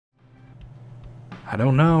I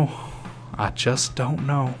don't know. I just don't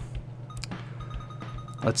know.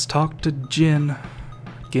 Let's talk to Jin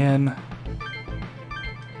again.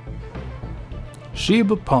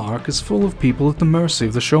 Shiba Park is full of people at the mercy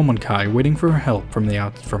of the Shomonkai waiting for help from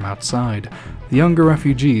outside. The younger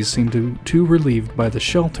refugees seem too relieved by the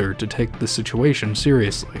shelter to take the situation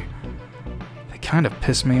seriously. They kind of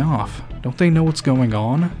piss me off. Don't they know what's going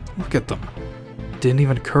on? Look at them. It didn't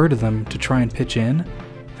even occur to them to try and pitch in.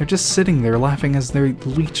 They're just sitting there laughing as they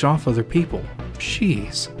leech off other people.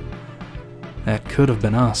 Jeez. That could have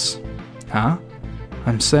been us. Huh?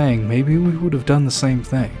 I'm saying maybe we would have done the same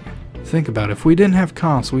thing. Think about it, if we didn't have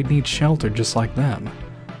cops, we'd need shelter just like them.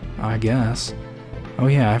 I guess. Oh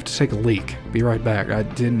yeah, I have to take a leak. Be right back. I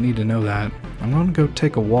didn't need to know that. I'm gonna go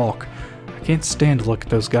take a walk. I can't stand to look at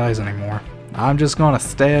those guys anymore. I'm just gonna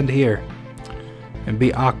stand here and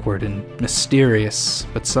be awkward and mysterious,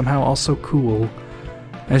 but somehow also cool.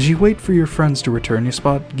 As you wait for your friends to return, you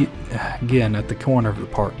spot Gin at the corner of the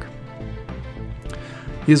park.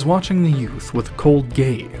 He is watching the youth with a cold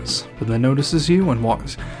gaze, but then notices you and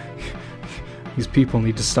walks. These people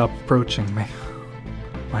need to stop approaching me.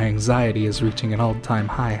 My anxiety is reaching an all-time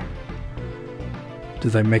high. Do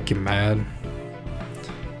they make you mad?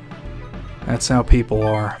 That's how people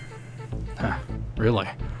are. Huh, really?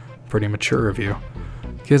 Pretty mature of you.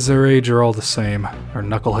 Kids their age are all the same. Our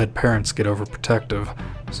knucklehead parents get overprotective,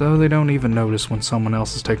 so they don't even notice when someone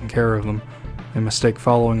else is taking care of them. They mistake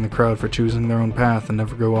following the crowd for choosing their own path and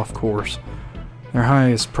never go off course. Their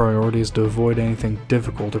highest priority is to avoid anything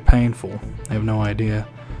difficult or painful. They have no idea.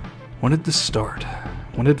 When did this start?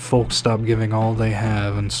 When did folks stop giving all they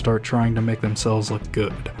have and start trying to make themselves look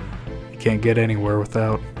good? You can't get anywhere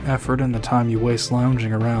without effort, and the time you waste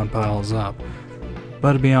lounging around piles up.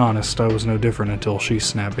 But to be honest, I was no different until she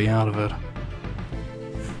snapped me out of it.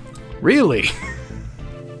 Really?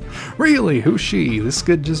 Really? Who's she? This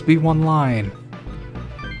could just be one line.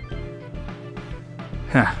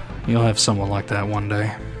 Huh. You'll have someone like that one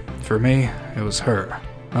day. For me, it was her.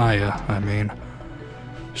 Aya, I mean.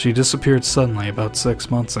 She disappeared suddenly about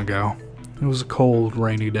 6 months ago. It was a cold,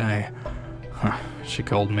 rainy day. She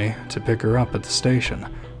called me to pick her up at the station.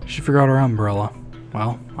 She forgot her umbrella.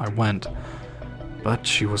 Well, I went. But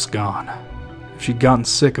she was gone. If she'd gotten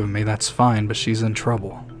sick of me, that's fine, but she's in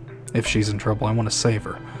trouble. If she's in trouble, I want to save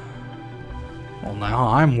her. Well, now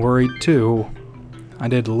I'm worried too. I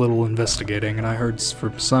did a little investigating, and I heard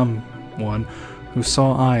from someone who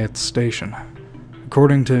saw Aya at the station.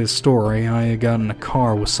 According to his story, Aya got in a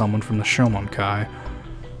car with someone from the Shomonkai.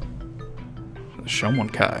 The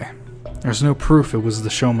Shomonkai? There's no proof it was the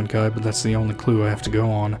Shomonkai, but that's the only clue I have to go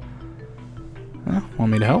on.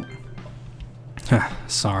 Want me to help?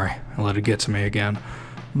 Sorry, I let it get to me again.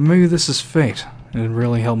 Maybe this is fate. It'd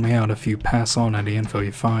really help me out if you pass on any info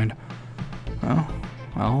you find. Well,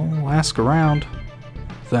 I'll ask around.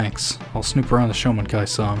 Thanks. I'll snoop around the Shomonkai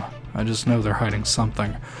some. I just know they're hiding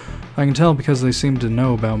something. I can tell because they seem to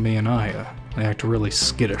know about me and Aya. They act really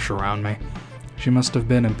skittish around me. She must have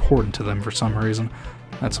been important to them for some reason.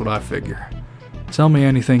 That's what I figure. Tell me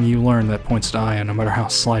anything you learn that points to Aya, no matter how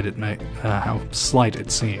slight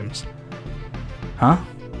it seems. Huh?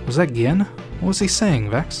 Was that Gin? What was he saying,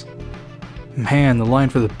 Vex? Man, the line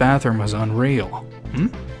for the bathroom was unreal.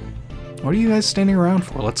 What are you guys standing around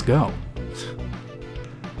for? Let's go.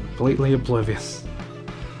 Completely oblivious.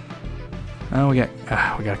 Oh, we got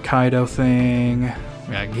a Kaido thing.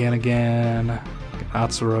 We got Gin again. Got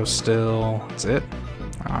Atsuro still. That's it.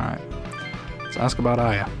 All right. Let's ask about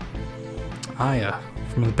Aya. Aya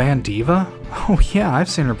from the band Diva? Oh yeah, I've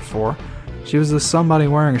seen her before. She was this somebody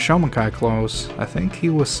wearing a Shomonkai clothes. I think he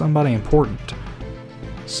was somebody important.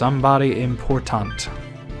 Somebody important.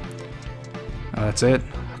 Oh, that's it?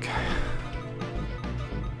 Okay.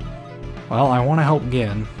 Well, I want to help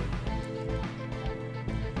Gin.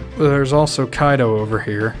 There's also Kaido over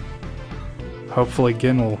here. Hopefully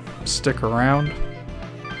Gin will stick around.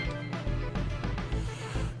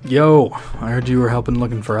 Yo, I heard you were helping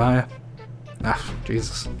looking for Aya. Ah,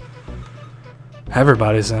 Jesus.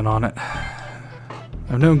 Everybody's in on it.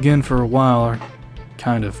 I've known Gin for a while. Our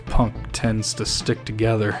kind of punk tends to stick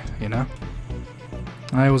together, you know?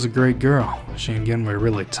 Aya was a great girl. She and Gin were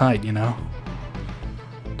really tight, you know?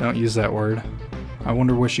 Don't use that word. I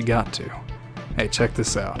wonder where she got to. Hey, check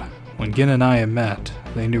this out. When Gin and Aya met,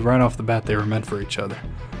 they knew right off the bat they were meant for each other.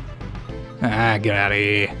 Ah, get out of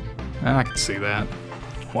here. I can see that.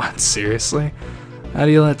 What, seriously? How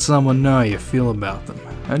do you let someone know how you feel about them?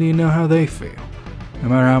 How do you know how they feel? No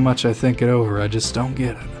matter how much I think it over, I just don't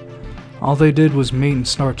get it. All they did was meet and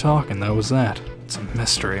start talking, that was that. It's a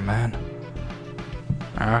mystery, man.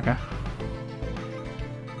 Okay.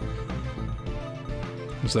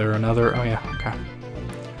 Is there another? Oh yeah, okay.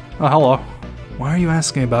 Oh, hello. Why are you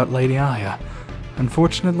asking about Lady Aya?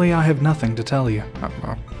 Unfortunately, I have nothing to tell you.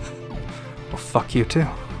 Well, fuck you too.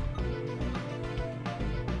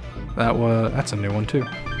 That's a new one too.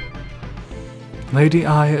 Lady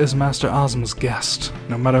Aya is Master Ozma's guest.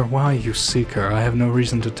 No matter why you seek her, I have no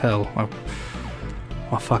reason to tell.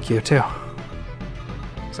 Well, fuck you too.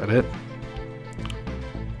 Is that it?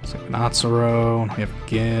 So Natsuro, we have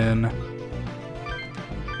Gin.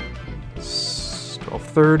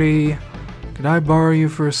 12:30. Could I borrow you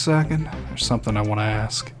for a second? There's something I want to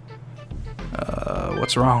ask.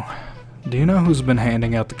 What's wrong? Do you know who's been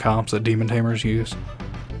handing out the comps that demon tamers use?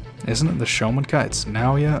 Isn't it the Shomenkai? It's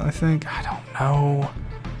Naoya, I think? I don't know.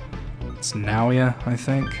 It's Naoya, I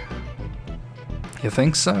think. You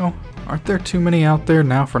think so? Aren't there too many out there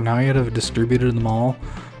now for Naoya to have distributed them all?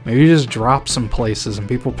 Maybe just drop some places and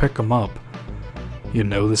people pick them up. You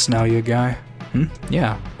know this Naoya guy?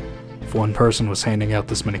 Yeah. If one person was handing out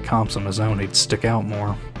this many comps on his own, he'd stick out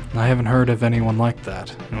more. I haven't heard of anyone like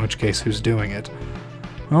that, in which case who's doing it?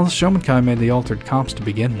 Well, the Shomenkai made the altered comps to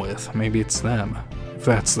begin with. Maybe it's them. If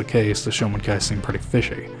that's the case, the Shomenkai seem pretty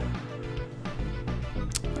fishy.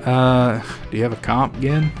 Do you have a comp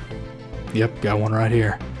again? Yep, got one right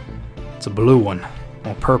here. It's a blue one.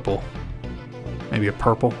 Or purple. Maybe a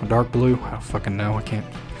purple? A dark blue? I don't fucking know. I can't...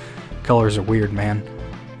 Colors are weird, man.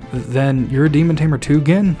 Then, you're a Demon Tamer too,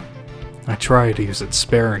 Gin? I try to use it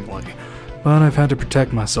sparingly, but I've had to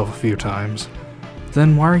protect myself a few times.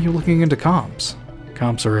 Then why are you looking into comps?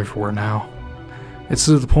 Comps are everywhere now. It's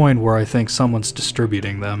to the point where I think someone's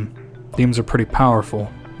distributing them. Demons are pretty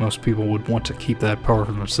powerful. Most people would want to keep that power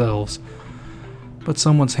for themselves. But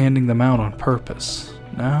someone's handing them out on purpose.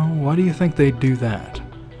 Now, why do you think they'd do that?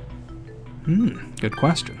 Good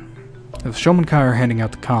question. If Shomenkai are handing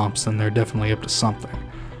out the comps, then they're definitely up to something.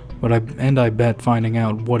 But I bet finding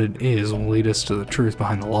out what it is will lead us to the truth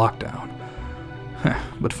behind the lockdown.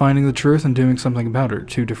 But finding the truth and doing something about it are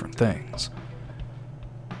two different things.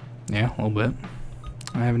 Yeah, a little bit.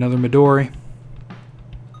 I have another Midori.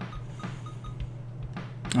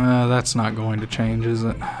 That's not going to change, is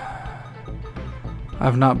it?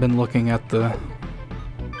 I've not been looking at the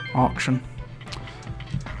auction.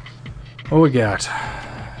 What we got?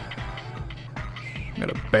 We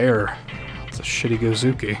got a bear. It's a shitty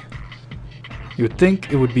Gozuki. You would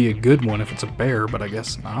think it would be a good one if it's a bear, but I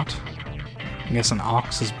guess not. I guess an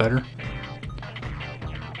ox is better.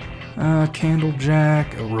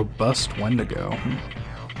 Candlejack, a robust Wendigo.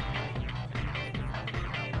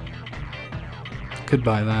 Could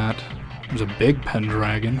buy that. There's a big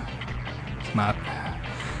Pendragon. It's not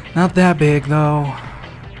that big though.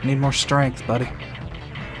 Need more strength, buddy.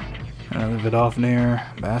 Another Vidofnir,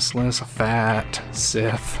 Basilisk, a fat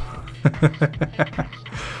Sith.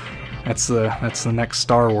 That's the next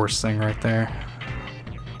Star Wars thing right there.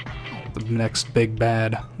 The next big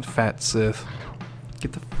bad, the fat Sith.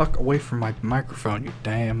 Get the fuck away from my microphone, you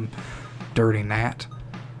damn dirty gnat.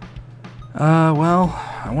 Well,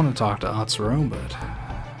 I want to talk to Atsuro, but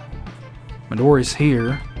Midori's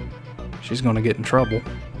here. She's gonna get in trouble.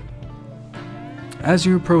 As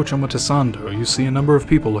you approach Omotesando, you see a number of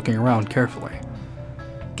people looking around carefully.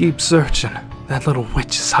 Keep searching. That little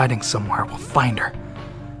witch is hiding somewhere. We'll find her.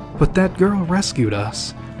 But that girl rescued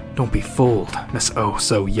us. Don't be fooled, Miss Oh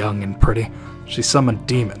so young and pretty. She summoned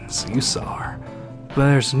demons. You saw her. But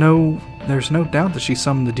there's no doubt that she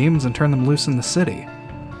summoned the demons and turned them loose in the city.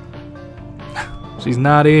 She's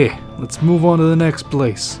not here. Let's move on to the next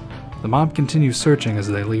place. The mob continues searching as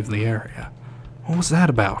they leave the area. What was that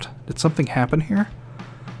about? Did something happen here?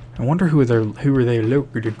 I wonder who are they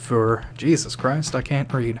looking for? Jesus Christ, I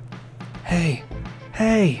can't read. Hey,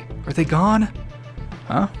 are they gone?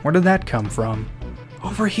 Huh? Where did that come from?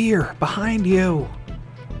 Over here, behind you.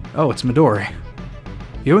 Oh, it's Midori.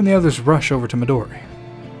 You and the others rush over to Midori.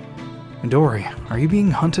 Midori, are you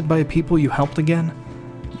being hunted by people you helped again?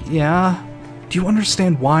 Yeah. Do you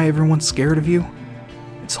understand why everyone's scared of you?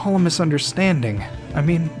 It's all a misunderstanding. I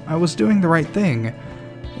mean, I was doing the right thing.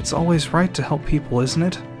 It's always right to help people, isn't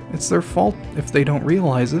it? It's their fault if they don't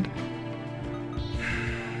realize it.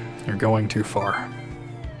 You're going too far.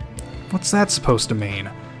 What's that supposed to mean?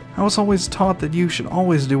 I was always taught that you should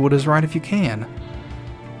always do what is right if you can.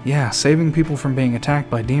 Yeah, saving people from being attacked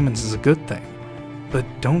by demons is a good thing. But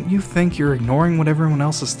don't you think you're ignoring what everyone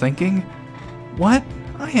else is thinking? What?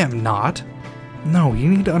 I am not. No, you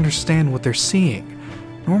need to understand what they're seeing.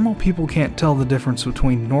 Normal people can't tell the difference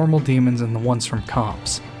between normal demons and the ones from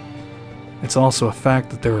comps. It's also a fact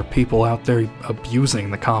that there are people out there abusing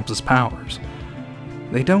the comps' powers.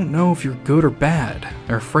 They don't know if you're good or bad.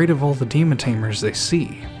 They're afraid of all the demon tamers they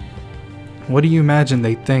see. What do you imagine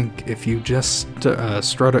they think if you just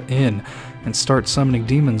strut in and start summoning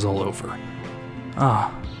demons all over?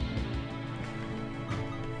 Ah.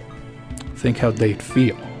 Think how they'd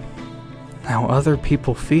feel. How other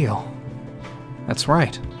people feel. That's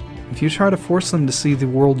right. If you try to force them to see the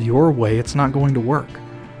world your way, it's not going to work.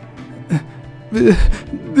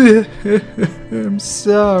 I'm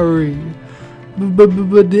sorry.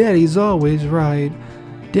 But Daddy's always right.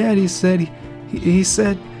 Daddy said he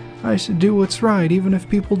said I should do what's right even if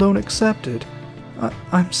people don't accept it.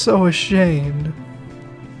 I'm so ashamed.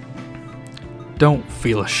 Don't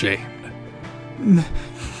feel ashamed.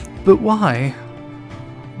 But why?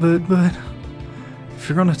 But if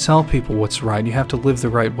you're gonna tell people what's right, you have to live the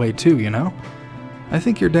right way too, you know? I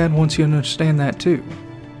think your dad wants you to understand that too.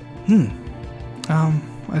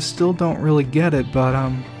 I still don't really get it, but,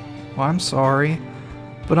 well, I'm sorry.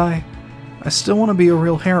 But I still want to be a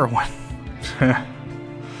real heroine.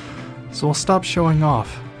 So I'll stop showing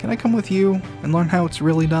off. Can I come with you and learn how it's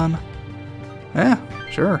really done? Yeah,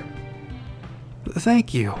 sure.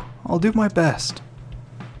 Thank you. I'll do my best.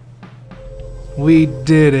 We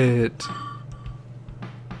did it!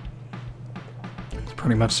 It's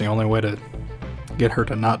pretty much the only way to get her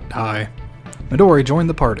to not die. Midori joined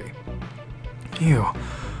the party. Phew.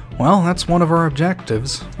 Well, that's one of our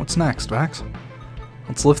objectives. What's next, Vax?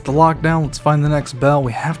 Let's lift the lockdown, let's find the next bell.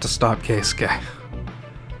 We have to stop Keisuke.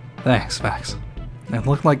 Thanks, Vax. It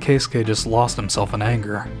looked like Keisuke just lost himself in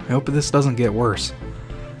anger. I hope this doesn't get worse.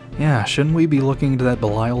 Yeah, shouldn't we be looking into that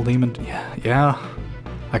Belial demon? Yeah.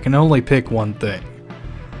 I can only pick one thing.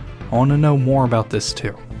 I want to know more about this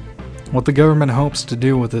too. What the government hopes to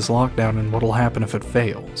do with this lockdown and what'll happen if it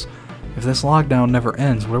fails. If this lockdown never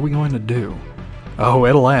ends, what are we going to do? Oh,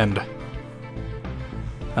 it'll end.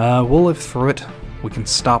 We'll live through it. We can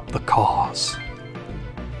stop the cause.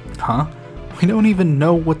 Huh? We don't even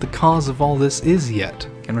know what the cause of all this is yet.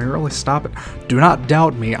 Can we really stop it? Do not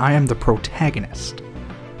doubt me, I am the protagonist.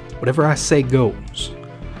 Whatever I say goes.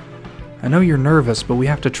 I know you're nervous, but we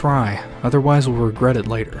have to try. Otherwise we'll regret it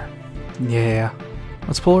later. Yeah.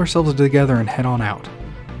 Let's pull ourselves together and head on out.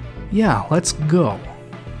 Yeah, let's go.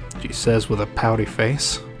 She says with a pouty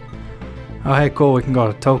face. Oh hey, cool, we can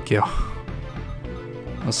go to Tokyo.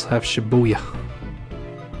 Let's have Shibuya.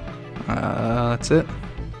 That's it.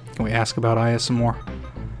 Can we ask about Aya some more?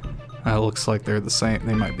 It looks like they're the same.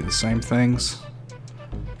 They might be the same things.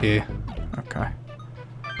 Yeah. Okay.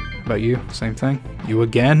 About you? Same thing? You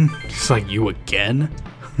again? She's like, you again?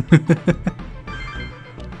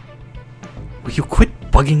 Will you quit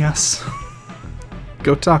bugging us?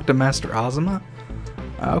 Go talk to Master Azuma?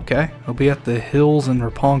 Okay. He'll be at the hills in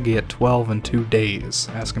Roppongi at 12 in 2 days.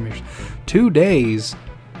 Ask him. 2 days?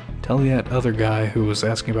 Tell that other guy who was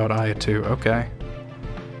asking about Aya too. Okay.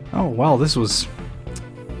 Oh, wow, this was...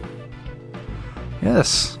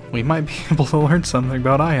 Yes, we might be able to learn something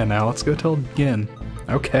about Aya now. Let's go tell Gin.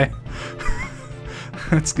 Okay.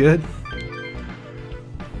 That's good.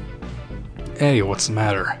 Hey, what's the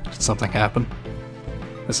matter? Did something happen?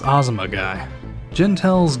 This Azuma guy. Jin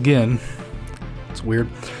tells Gin... It's weird.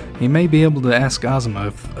 He may be able to ask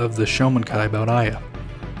Azuma of the Shomenkai about Aya.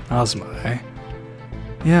 Azuma, eh?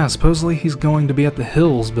 Yeah, supposedly he's going to be at the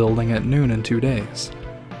Hills building at noon in 2 days.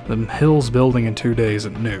 The Hills building in 2 days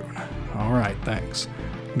at noon. Alright, thanks.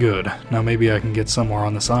 Good. Now maybe I can get somewhere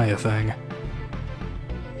on this Aya thing.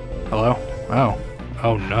 Hello? Oh.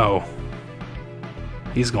 Oh no.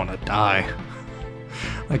 He's gonna die.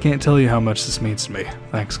 I can't tell you how much this means to me.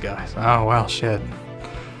 Thanks, guys. Oh, well, shit.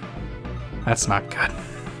 That's not good.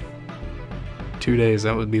 2 days,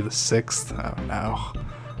 that would be the 6th? Oh no.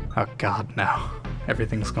 Oh god, no.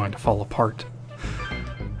 Everything's going to fall apart.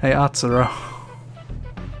 Hey, Atsuro.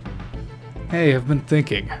 Hey, I've been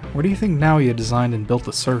thinking. Where do you think Naoya designed and built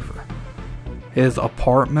the server? His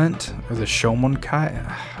apartment? Or the Shomenkai?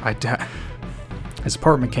 His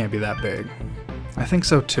apartment can't be that big. I think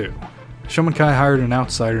so too. Shomenkai hired an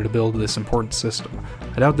outsider to build this important system.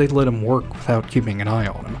 I doubt they'd let him work without keeping an eye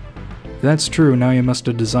on him. If that's true, Naoya must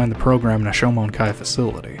have designed the program in a Shomenkai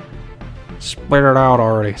facility. Split it out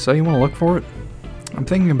already. So you want to look for it? I'm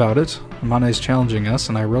thinking about it. Amane's challenging us,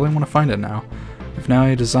 and I really want to find it now. If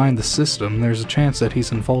Naoya designed the system, there's a chance that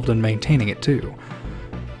he's involved in maintaining it too.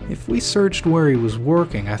 If we searched where he was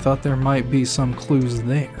working, I thought there might be some clues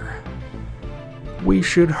there. We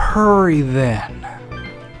should hurry then.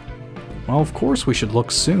 Well, of course we should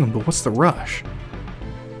look soon, but what's the rush?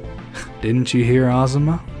 Didn't you hear,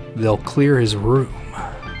 Azuma? They'll clear his room.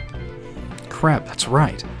 Crap, that's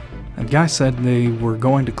right. That guy said they were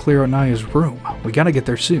going to clear Naoya's room. We gotta get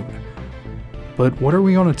there soon. But what are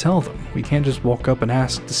we gonna tell them? We can't just walk up and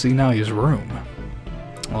ask to see Naoya's room.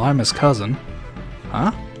 Well, I'm his cousin.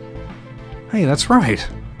 Huh? Hey, that's right.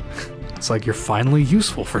 It's like you're finally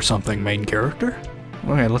useful for something, main character.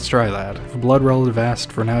 Okay, let's try that. If a blood relative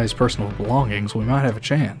asked for Nowie's personal belongings, we might have a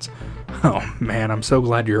chance. Oh man, I'm so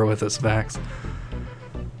glad you're with us, Vax.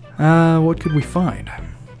 What could we find?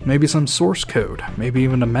 Maybe some source code, maybe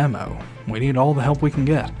even a memo. We need all the help we can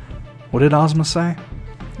get. What did Ozma say?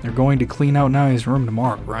 They're going to clean out Nowie's room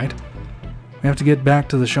tomorrow, right? We have to get back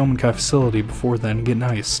to the Shomenkai facility before then and get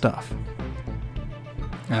Nowie's stuff.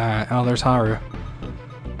 Alright, oh, there's Haru.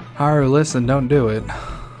 Haru, listen, don't do it.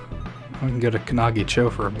 We can go to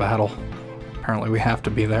Kanagi-cho for a battle. Apparently we have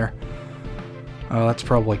to be there. Oh, that's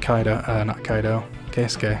probably Kaido. Not Kaido.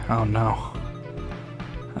 Keisuke. Oh no.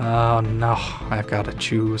 Oh no. I've got to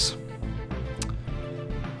choose.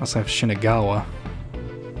 Let's have Shinagawa.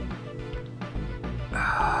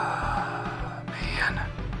 Man.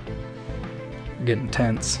 We're getting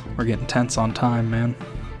tense. We're getting tense on time, man.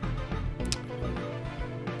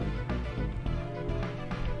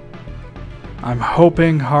 I'm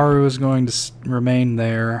hoping Haru is going to remain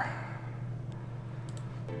there.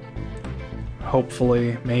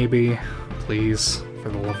 Hopefully, maybe, please, for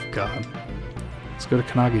the love of God. Let's go to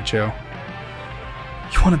Kanagi-cho.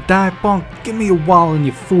 You wanna die, punk? Give me your wallet and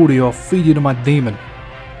your food or I'll feed you to my demon.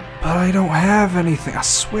 But I don't have anything, I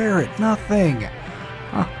swear it, nothing.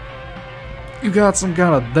 Huh? You got some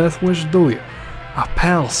kind of death wish, do you? Our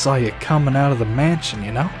pal saw you coming out of the mansion,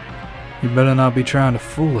 you know? You better not be trying to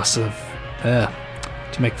fool us to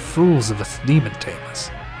make fools of us demon tamers.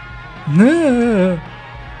 No!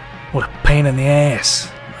 What a pain in the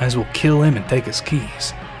ass. Might as well kill him and take his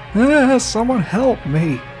keys. Someone help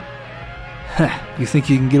me. You think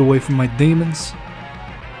you can get away from my demons?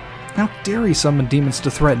 How dare you summon demons to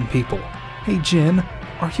threaten people? Hey Jin,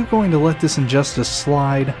 are you going to let this injustice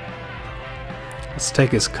slide? Let's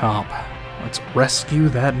take his comp. Let's rescue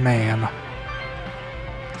that man.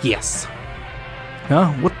 Yes.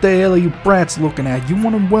 Huh? What the hell are you brats looking at? You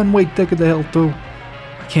want a one-way ticket to hell too?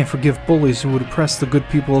 I can't forgive bullies who would oppress the good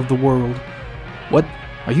people of the world. What?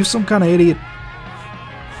 Are you some kind of idiot?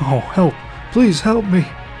 Oh, help. Please help me.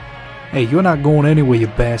 Hey, you're not going anywhere, you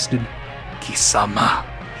bastard. Kisama.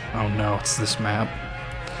 Oh no, it's this map.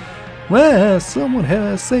 Well, someone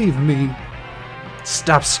has saved me.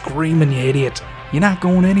 Stop screaming, you idiot. You're not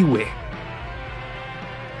going anywhere.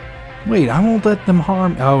 Wait, I won't let them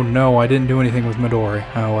harm... Oh no, I didn't do anything with Midori.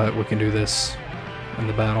 Oh, we can do this in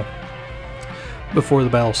the battle. Before the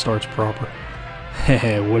battle starts proper.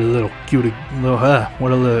 Heh, what a little cute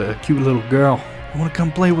little girl. You wanna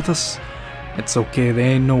come play with us? It's okay, there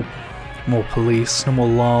ain't no more police, no more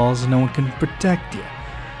laws, no one can protect you.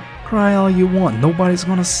 Cry all you want, nobody's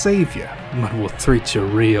gonna save you. But we'll treat you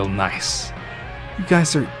real nice. You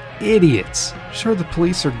guys are idiots. Sure, the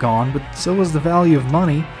police are gone, but so is the value of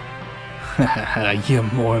money. You're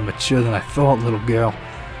more immature than I thought, little girl.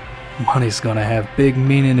 Money's gonna have big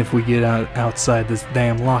meaning if we get outside this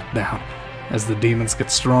damn lockdown. As the demons get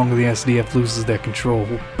stronger, the SDF loses their control.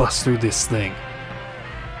 We'll bust through this thing.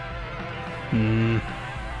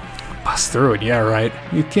 Bust through it, yeah, right.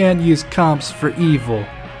 You can't use comps for evil.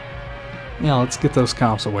 Yeah, let's get those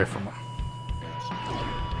comps away from them.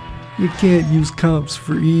 You can't use comps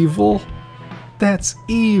for evil. That's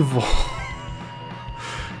evil.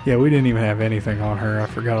 Yeah, we didn't even have anything on her. I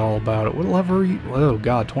forgot all about it. What level are you? Oh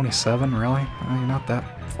god, 27? Really? Oh, you're not that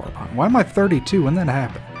far behind. Why am I 32? When did that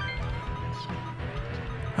happen?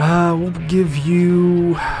 We'll give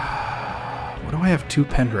you... What do I have? 2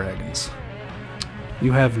 Pendragons.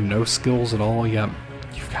 You have no skills at all? Yeah,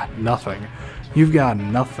 you've got nothing. You've got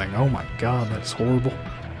nothing. Oh my god, that's horrible.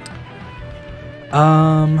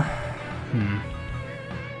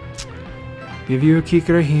 Give you a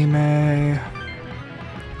Kikurahime.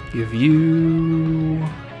 Give you...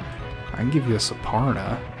 I can give you a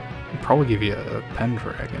Saparna. I'll probably give you a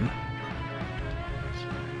Pendragon.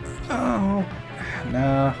 Oh,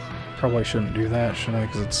 nah. Probably shouldn't do that, should I?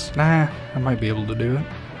 Because it's... Nah, I might be able to do it.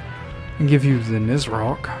 I can give you the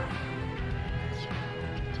Nizrock.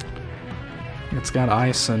 It's got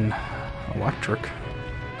ice and electric.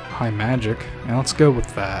 High magic. Yeah, let's go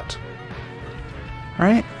with that.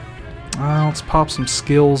 Alright. Let's pop some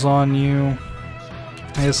skills on you.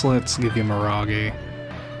 I guess let's give you Mirage.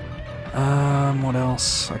 What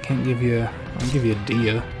else? I can't give you... I can give you a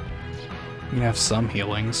Dia. You can have some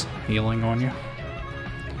healing on you.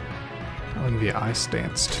 I'll give you Ice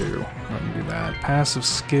Dance too. I can do that. Passive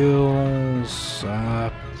skills...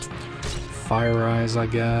 Fire Eyes, I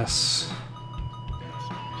guess.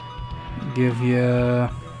 Give you...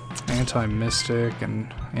 Anti-Mystic,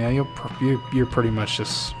 and... Yeah, you're pretty much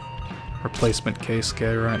just... Replacement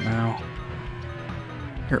Keisuke right now.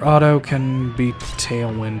 Your auto can be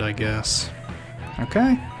Tailwind, I guess.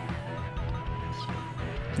 Okay.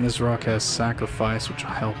 And this rock has Sacrifice, which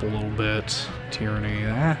will help a little bit. Tyranny,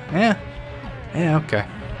 yeah, okay.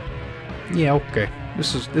 Yeah, okay.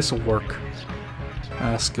 This'll work.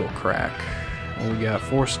 Skill Crack. Well, we got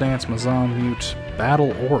Force Dance, Mazan, Mute,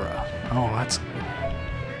 Battle Aura. Oh, that's...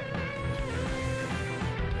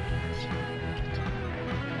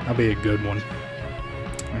 that'll be a good one.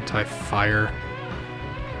 Anti-Fire.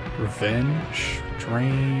 Revenge?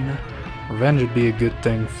 Drain? Revenge would be a good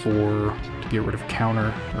thing to get rid of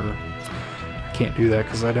Counter. Or I can't do that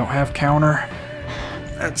because I don't have Counter.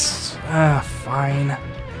 That's... fine.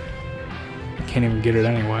 I can't even get it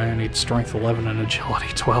anyway. I need Strength 11 and Agility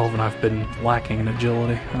 12, and I've been lacking in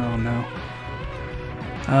Agility. Oh no.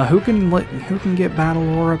 Who can get Battle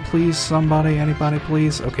Aura, please? Somebody? Anybody,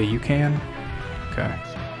 please? Okay, you can. Okay.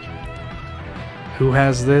 Who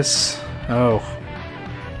has this? Oh.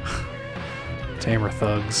 Tamer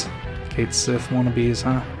Thugs. Kate Sith wannabes,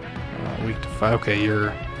 huh? Weak to fire. Okay,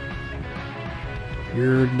 you're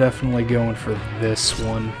definitely going for this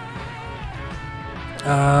one.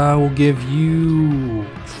 We'll give you...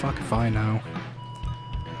 fuck if I know.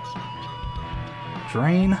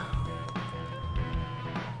 Drain?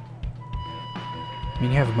 I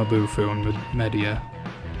mean, you have Mabufu and Media.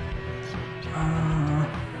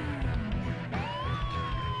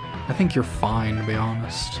 I think you're fine, to be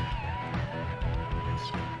honest.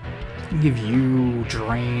 I'll give you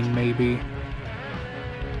Drain, maybe.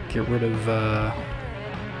 Get rid of,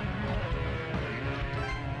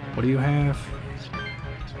 what do you have?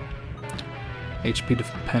 HP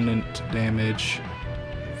dependent damage.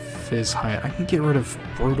 Fizz height. I can get rid of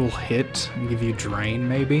Brutal Hit and give you Drain,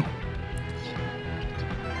 maybe.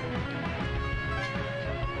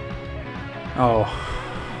 Oh,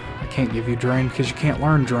 I can't give you Drain because you can't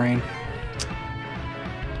learn Drain.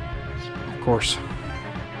 Of course.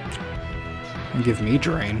 And give me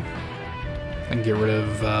Drain. And get rid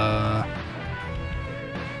of,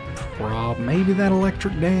 maybe that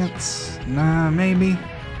Electric Dance? Nah, maybe.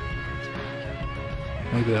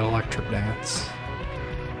 Maybe that Electric Dance.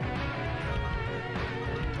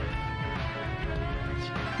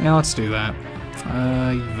 Yeah, let's do that.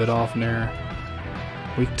 Vidofnir.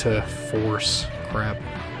 Weak to Force. Crap.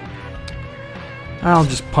 I'll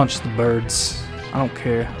just punch the birds. I don't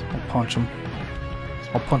care. I'll punch them.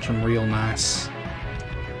 I'll punch them real nice.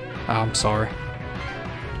 Oh, I'm sorry.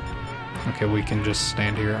 Okay, we can just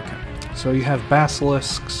stand here. Okay. So you have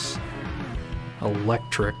Basilisks.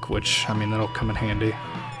 Electric, which, I mean, that'll come in handy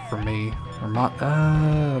for me. Or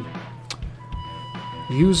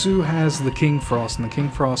Yuzu has the King Frost, and the King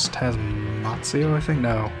Frost has Matsuo, I think?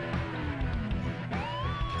 No.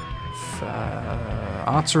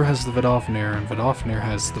 Atsur has the Vidofnir, and Vidofnir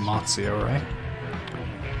has the Matsuo, right?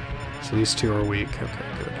 So these two are weak. Okay,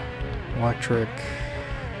 good. Electric.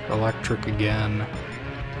 Electric again.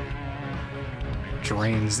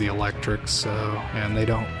 Drains the electric, so... and they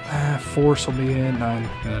don't... Force will be in,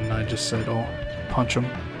 and I just said I'll punch them.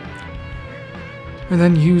 And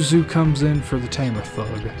then Yuzu comes in for the Tamer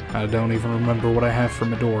Thug. I don't even remember what I have for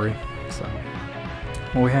Midori, so...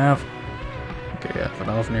 what we have? Okay, yeah,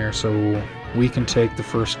 Vidofnir, so we can take the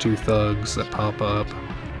first two thugs that pop up.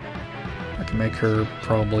 I can make her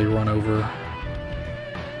probably run over.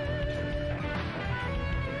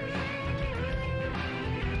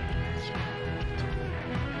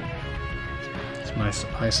 It's nice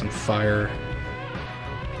ice and fire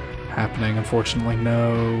happening. Unfortunately,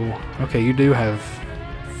 no. Okay, you do have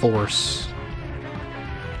force.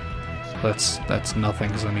 That's nothing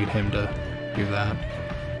because I need him to do that.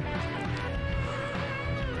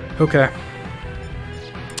 Okay.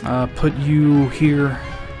 Put you here.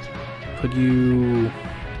 Put you...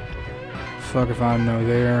 fuck if I know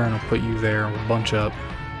there, and I'll put you there. We'll bunch up.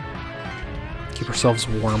 Keep ourselves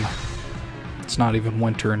warm. It's not even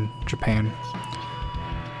winter in Japan.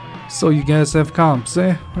 So you guys have comps,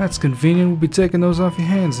 eh? That's convenient. We'll be taking those off your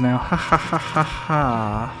hands now. Ha ha ha ha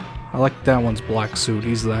ha. I like that one's black suit.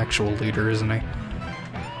 He's the actual leader, isn't he?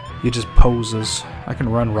 He just poses. I can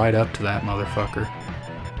run right up to that motherfucker.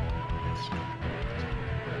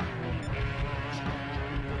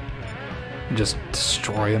 Just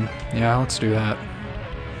destroy him. Yeah, let's do that.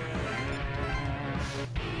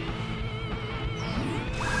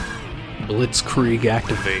 Blitzkrieg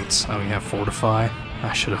activates. Oh, yeah, Fortify.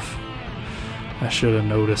 I should have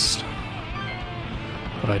noticed.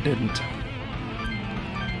 But I didn't.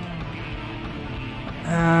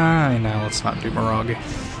 Now let's not do Mirage.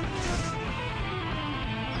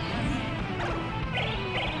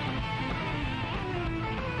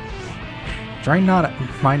 Drain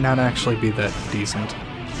might not actually be that decent.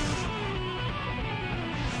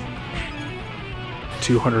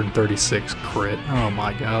 236 crit. Oh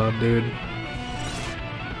my god, dude.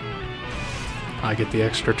 I get the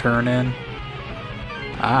extra turn in.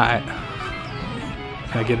 Alright.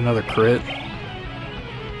 Can I get another crit?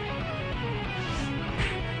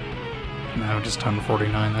 No, just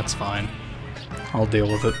 149, that's fine. I'll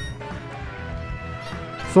deal with it.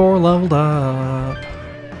 Thor leveled up.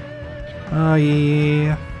 Oh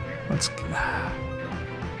yeah. Let's... I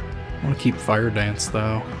want to keep Fire Dance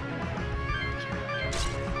though.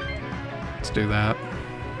 Let's do that.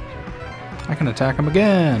 I can attack him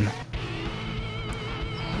again!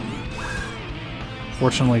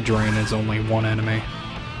 Fortunately, Drain is only one enemy.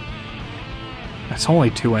 That's only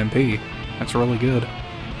 2 MP. That's really good.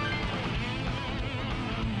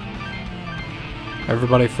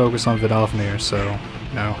 Everybody focus on Vidofnir, so,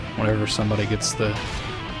 you know, whenever somebody gets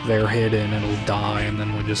their hit in, it'll die, and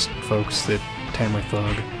then we just focus the Tamely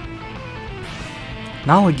Thug.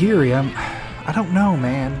 Nalagiri, I don't know,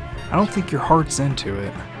 man. I don't think your heart's into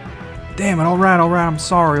it. Damn it, alright, I'm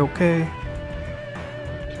sorry, okay?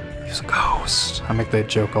 He's a ghost. I make that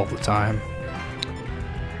joke all the time.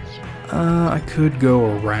 I could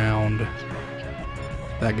go around.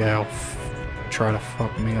 That guy will try to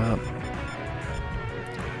fuck me up.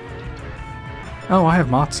 Oh, I have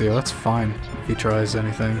Matsuo, that's fine if he tries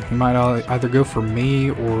anything. He might either go for me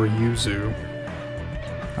or Yuzu.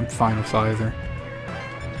 I'm fine with either.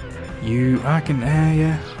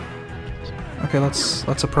 Yeah. Okay,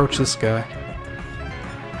 let's approach this guy.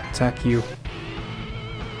 Attack you.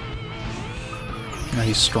 Now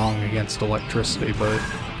he's strong against electricity, but,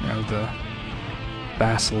 you know, the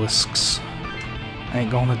basilisks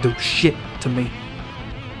ain't gonna do shit to me.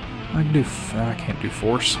 I can't do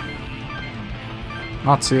force.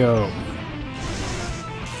 Matsuo.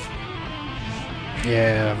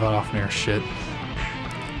 Yeah, Vidofnir shit.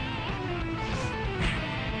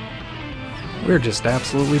 We're just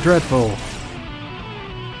absolutely dreadful.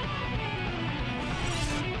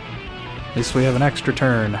 At least we have an extra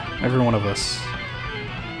turn, every one of us.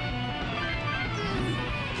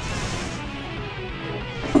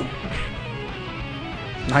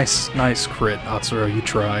 Nice crit, Atsuro, you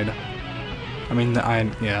tried. I mean, I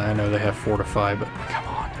know they have Fortify, but come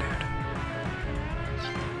on,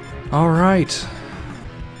 dude. Alright.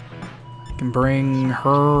 I can bring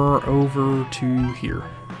her over to here.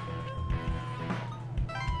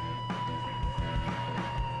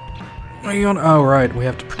 What are you on? Oh, right, we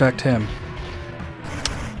have to protect him.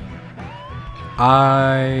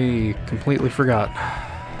 I completely forgot.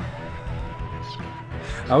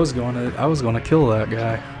 I was gonna kill that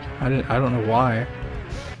guy. I don't know why.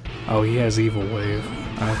 Oh, he has Evil Wave.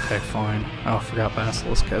 Okay, fine. Oh, I forgot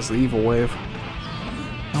Basilisk has the Evil Wave.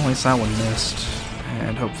 At least that one missed.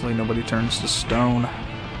 And hopefully nobody turns to stone.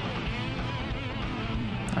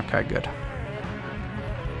 Okay, good.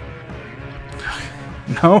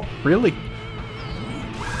 No? Really?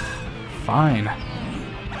 Fine.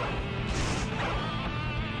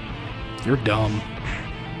 You're dumb.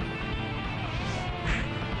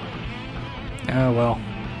 Oh, well.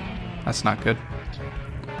 That's not good.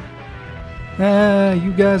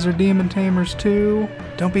 You guys are demon tamers too?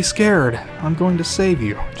 Don't be scared. I'm going to save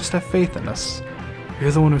you. Just have faith in us.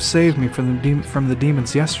 You're the one who saved me from the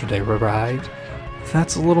demons yesterday, right? If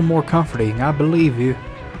that's a little more comforting, I believe you.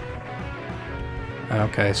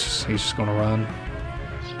 Okay, he's just gonna run.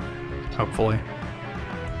 Hopefully.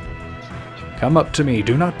 Come up to me.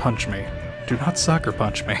 Do not punch me. Do not sucker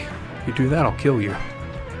punch me. If you do that, I'll kill you.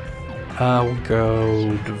 We'll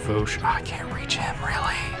go Devotion. Oh, I can't reach him,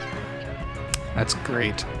 really. That's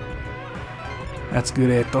great. That's good,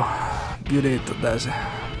 Eto. Good, Eto, does it.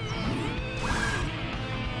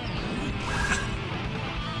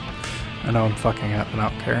 I know I'm fucking up, but I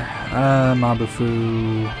don't care.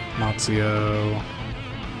 Mabufu, Matsuo.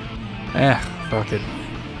 Fuck it.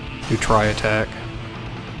 Do try attack.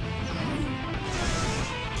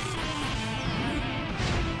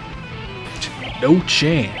 No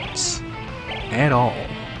chance. At all.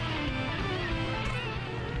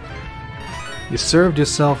 You served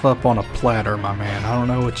yourself up on a platter, my man. I don't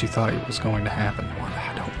know what you thought was going to happen.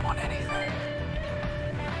 I don't want anything.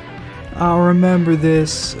 I'll remember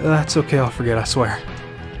this. That's okay, I'll forget, I swear.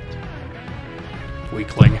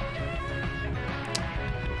 Weakling.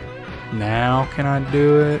 Now can I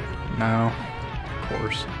do it? No. Of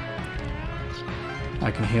course.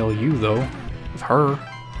 I can heal you, though. With her.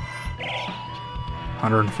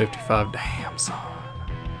 155. Damn, son.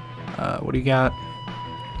 What do you got?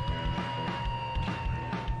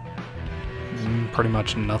 Pretty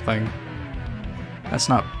much nothing. That's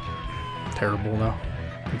not terrible, though.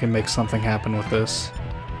 We can make something happen with this.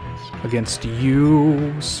 Against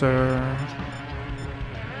you, sir.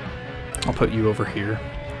 I'll put you over here.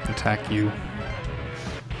 Attack you.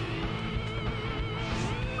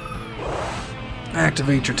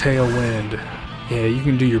 Activate your tailwind. Yeah, you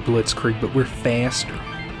can do your blitzkrieg, but we're faster.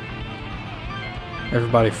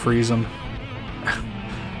 Everybody freeze them.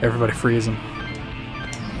 Everybody freeze them.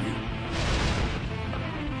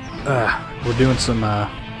 We're doing some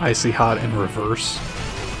icy hot in reverse.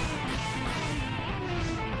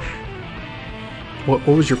 What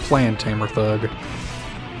was your plan, Tamer Thug?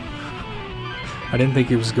 I didn't think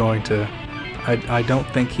he was going to... I don't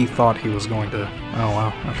think he thought he was going to... Oh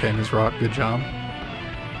wow, okay, Ms. Rock, good job.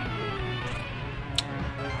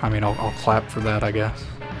 I mean, I'll clap for that, I guess.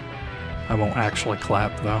 I won't actually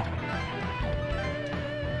clap, though.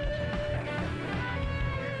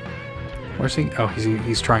 Where's he? Oh,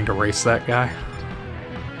 he's trying to race that guy?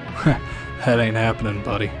 That ain't happening,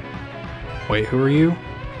 buddy. Wait, who are you?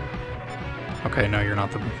 Okay, no, you're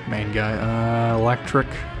not the main guy. Electric.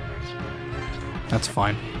 That's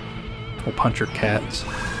fine. We'll punch your cats.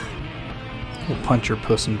 We'll punch your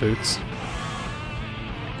Puss in Boots.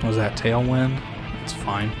 What was that, Tailwind? It's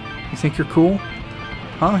fine. You think you're cool?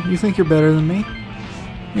 Huh? You think you're better than me?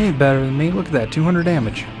 You ain't better than me. Look at that, 200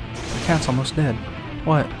 damage. The cat's almost dead.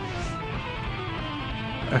 What?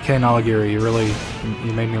 Okay, Nalagiri,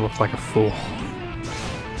 you made me look like a fool.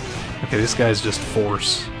 Okay, this guy's just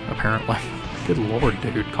force, apparently. Good lord,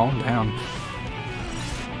 dude, calm down.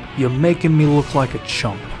 You're making me look like a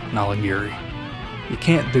chump, Nalagiri. You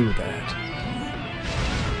can't do that.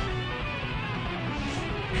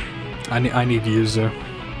 I need Yuzu.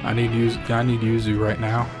 I need Yuzu right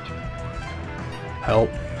now. Help.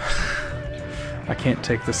 I can't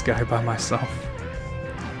take this guy by myself.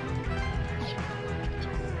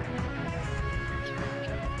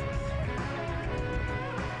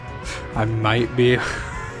 I might be...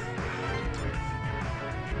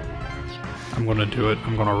 I'm gonna do it.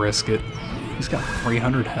 I'm gonna risk it. He's got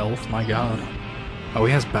 300 health, my god. Oh,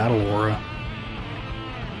 he has Battle Aura.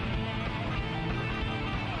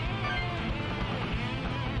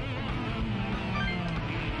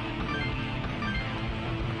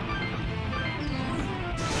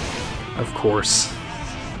 Of course.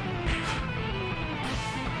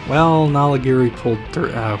 Well, Nalagiri pulled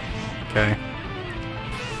through. Oh, okay.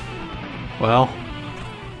 Well.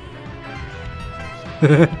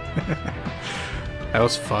 That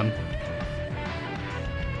was fun.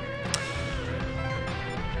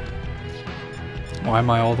 Why am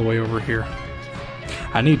I all the way over here?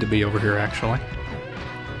 I need to be over here, actually.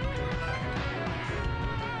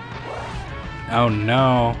 Oh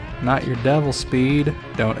no, not your devil speed.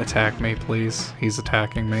 Don't attack me, please. He's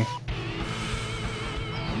attacking me.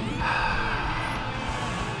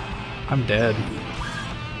 I'm dead.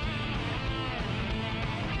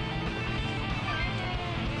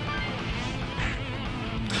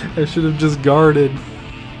 I should have just guarded.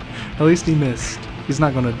 At least he missed. He's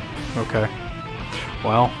not gonna... Okay.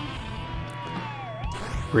 Well.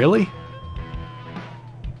 Really?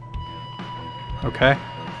 Okay.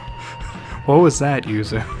 What was that,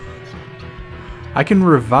 Yuzu? I can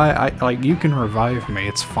revive... like, you can revive me.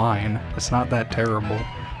 It's fine. It's not that terrible.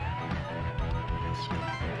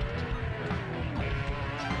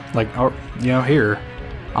 Like, oh, you know, here.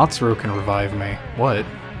 Atsuro can revive me. What?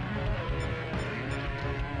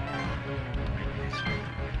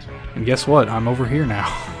 And guess what? I'm over here now.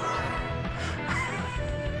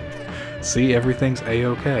 See, everything's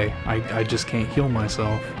a-okay. I just can't heal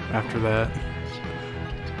myself after that.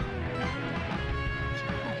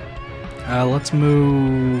 Let's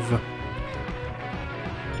move...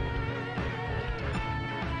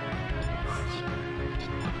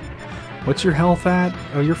 What's your health at?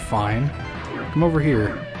 Oh, you're fine. Come over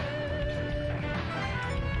here.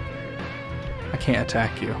 I can't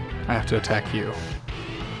attack you. I have to attack you.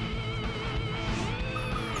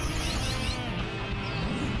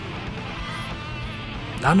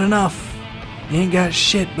 Not enough! You ain't got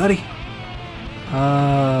shit, buddy!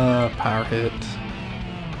 Power hit.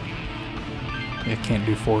 Yeah, can't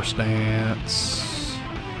do Force Dance.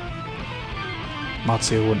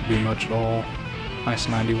 Matsuya wouldn't be much at all. Nice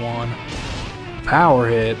 91. Power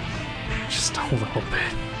hit. Just a little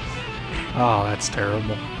bit. Oh, that's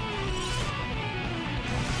terrible.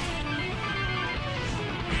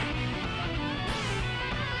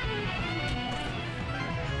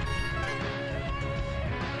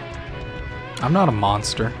 I'm not a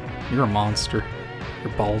monster. You're a monster.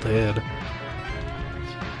 Your bald head.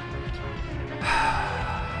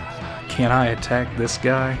 Can I attack this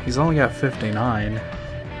guy? He's only got 59.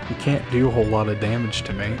 He can't do a whole lot of damage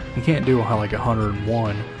to me. He can't do like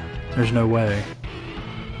 101. There's no way.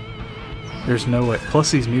 There's no way.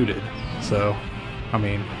 Plus he's muted. So, I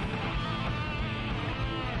mean,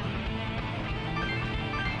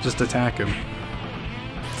 Just attack him.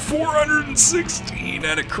 416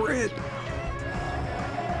 at a crit!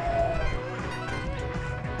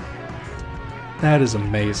 That is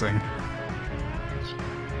amazing.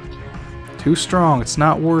 Too strong, it's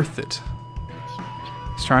not worth it.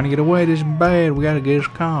 He's trying to get away, this is bad, we gotta get his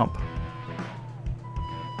comp.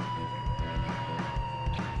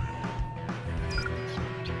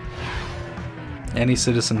 Any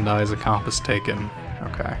citizen dies, a comp is taken.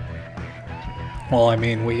 Okay. Well, I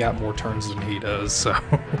mean, we got more turns than he does, so...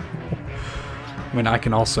 I mean, I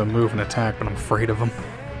can also move and attack, but I'm afraid of him.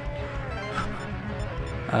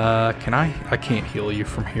 Can I? I can't heal you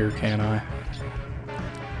from here, can I?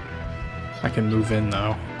 I can move in,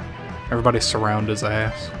 though. Everybody surround his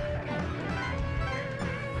ass.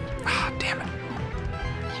 Ah, damn it.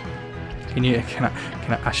 Can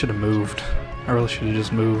I should have moved. I really should have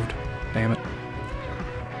just moved. Damn it.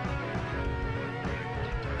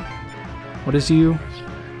 What is you?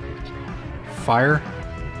 Fire?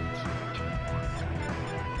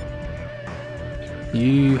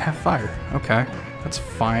 You have fire. Okay. That's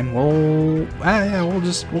fine. We'll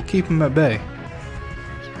keep him at bay.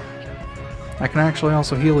 I can actually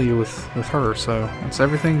also heal you with her, so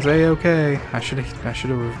everything's a-okay. I should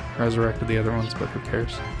have resurrected the other ones, but who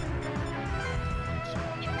cares?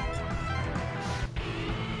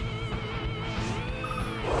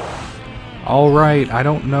 Alright, I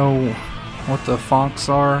don't know what the fonks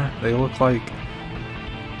are. They look like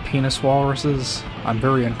penis walruses. I'm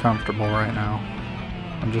very uncomfortable right now.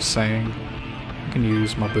 I'm just saying. I can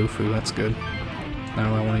use my Bufu, that's good.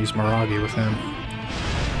 Now I want to use Miragi with him.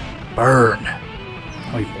 Burn!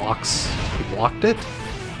 Oh, he blocks. He blocked it?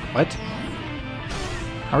 What?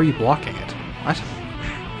 How are you blocking it? What?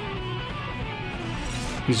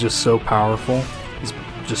 He's just so powerful. He's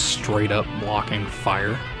just straight up blocking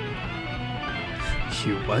fire.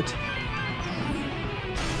 You what?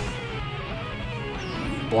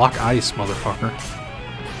 Block ice, motherfucker.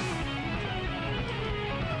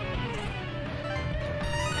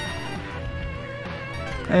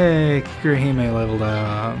 Hey, Kikuruhime leveled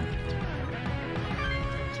up.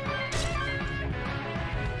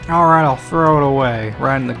 Alright, I'll throw it away.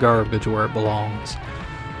 Right in the garbage where it belongs.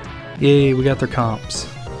 Yay, we got their comps.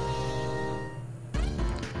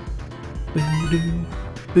 Boo-doo,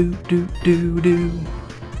 boo-doo-doo-doo.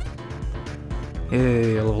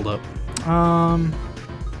 Yay, I leveled up.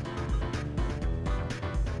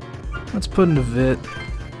 Let's put into Vit.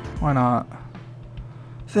 Why not?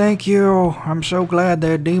 Thank you. I'm so glad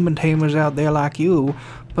there are demon tamers out there like you,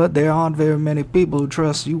 but there aren't very many people who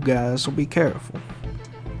trust you guys, so be careful.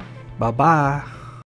 Bye-bye.